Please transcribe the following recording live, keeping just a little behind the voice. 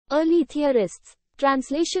Early Theorists.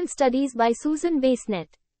 Translation Studies by Susan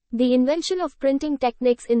Bassnett. The invention of printing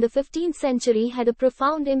techniques in the 15th century had a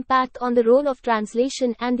profound impact on the role of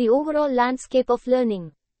translation and the overall landscape of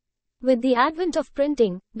learning. With the advent of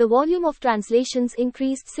printing, the volume of translations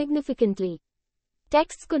increased significantly.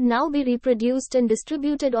 Texts could now be reproduced and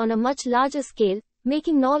distributed on a much larger scale,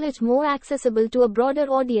 making knowledge more accessible to a broader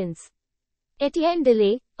audience. Étienne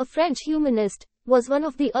Dolet, a French humanist, was one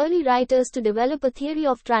of the early writers to develop a theory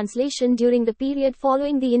of translation during the period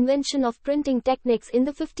following the invention of printing techniques in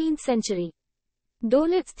the 15th century.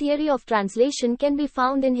 Dolet's theory of translation can be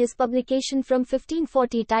found in his publication from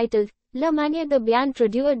 1540 titled, La manière de bien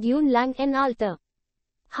traduire d'une langue en alta.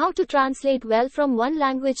 How to translate well from one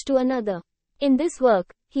language to another. In this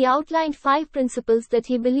work, he outlined 5 principles that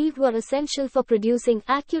he believed were essential for producing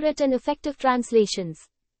accurate and effective translations.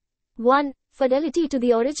 1. Fidelity to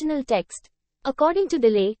the original text. According to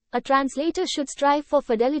Dolet, a translator should strive for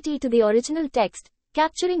fidelity to the original text,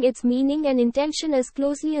 capturing its meaning and intention as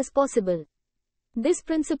closely as possible. This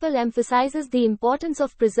principle emphasizes the importance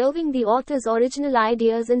of preserving the author's original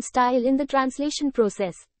ideas and style in the translation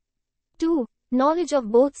process. 2. Knowledge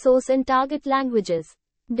of both source and target languages.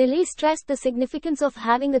 Dolet stressed the significance of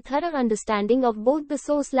having a thorough understanding of both the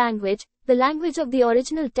source language, the language of the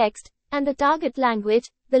original text, and the target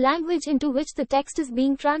language, the language into which the text is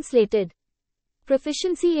being translated.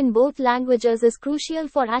 Proficiency in both languages is crucial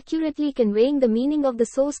for accurately conveying the meaning of the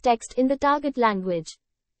source text in the target language.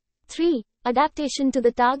 3. Adaptation to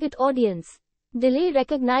the target audience. Dolet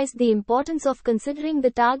recognized the importance of considering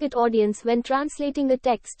the target audience when translating a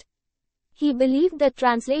text. He believed that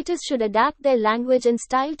translators should adapt their language and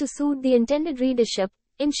style to suit the intended readership,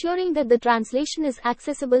 ensuring that the translation is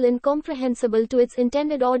accessible and comprehensible to its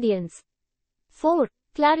intended audience. 4.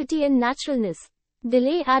 Clarity and naturalness.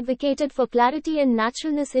 Dolet advocated for clarity and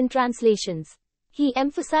naturalness in translations. He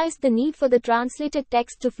emphasized the need for the translated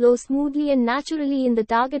text to flow smoothly and naturally in the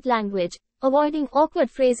target language, avoiding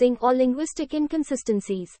awkward phrasing or linguistic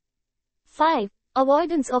inconsistencies. 5.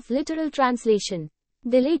 Avoidance of literal translation.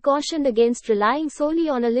 Dolet cautioned against relying solely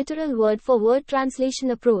on a literal word-for-word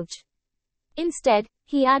translation approach. Instead,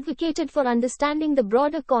 he advocated for understanding the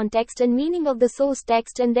broader context and meaning of the source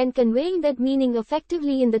text and then conveying that meaning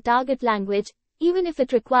effectively in the target language, even if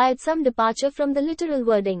it required some departure from the literal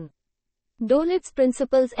wording. Dolet's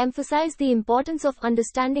principles emphasize the importance of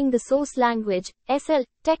understanding the source language, SL,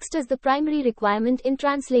 text as the primary requirement in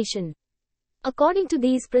translation. According to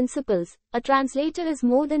these principles, a translator is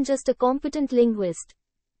more than just a competent linguist.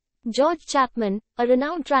 George Chapman, a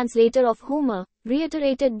renowned translator of Homer,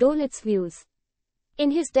 reiterated Dolet's views. In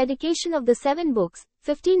his dedication of the 7 books,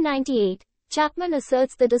 1598, Chapman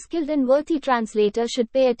asserts that a skilled and worthy translator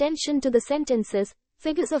should pay attention to the sentences,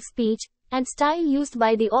 figures of speech, and style used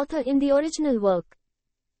by the author in the original work.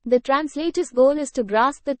 The translator's goal is to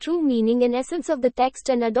grasp the true meaning and essence of the text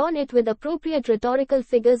and adorn it with appropriate rhetorical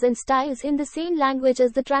figures and styles in the same language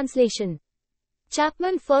as the translation.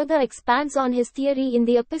 Chapman further expands on his theory in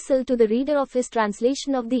the epistle to the reader of his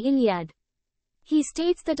translation of the Iliad. He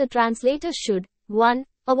states that a translator should, 1.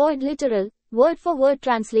 Avoid literal, word-for-word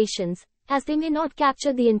translations, as they may not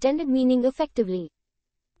capture the intended meaning effectively.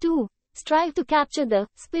 2. Strive to capture the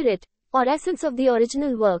spirit, or essence of the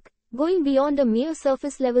original work, going beyond a mere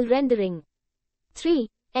surface-level rendering. 3.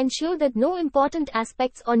 Ensure that no important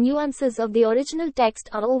aspects or nuances of the original text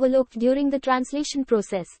are overlooked during the translation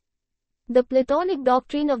process. The Platonic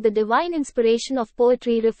doctrine of the divine inspiration of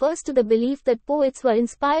poetry refers to the belief that poets were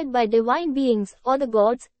inspired by divine beings, or the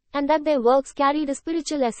gods, and that their works carried a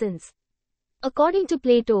spiritual essence. According to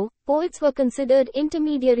Plato, poets were considered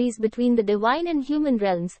intermediaries between the divine and human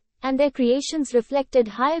realms, and their creations reflected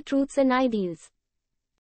higher truths and ideals.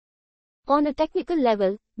 On a technical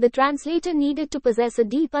level, the translator needed to possess a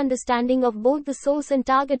deep understanding of both the source and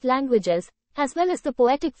target languages, as well as the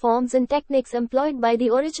poetic forms and techniques employed by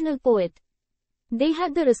the original poet. They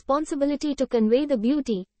had the responsibility to convey the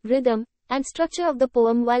beauty, rhythm, and structure of the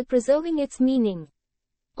poem while preserving its meaning.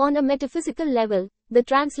 On a metaphysical level, the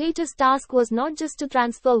translator's task was not just to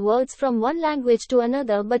transfer words from one language to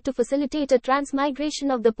another but to facilitate a transmigration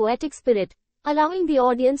of the poetic spirit, allowing the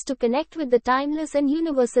audience to connect with the timeless and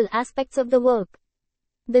universal aspects of the work.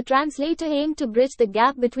 The translator aimed to bridge the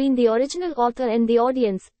gap between the original author and the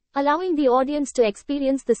audience, allowing the audience to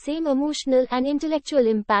experience the same emotional and intellectual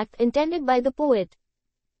impact intended by the poet.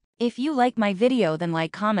 If you like my video, then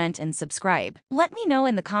like, comment and subscribe. Let me know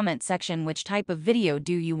in the comment section which type of video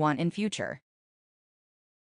do you want in future.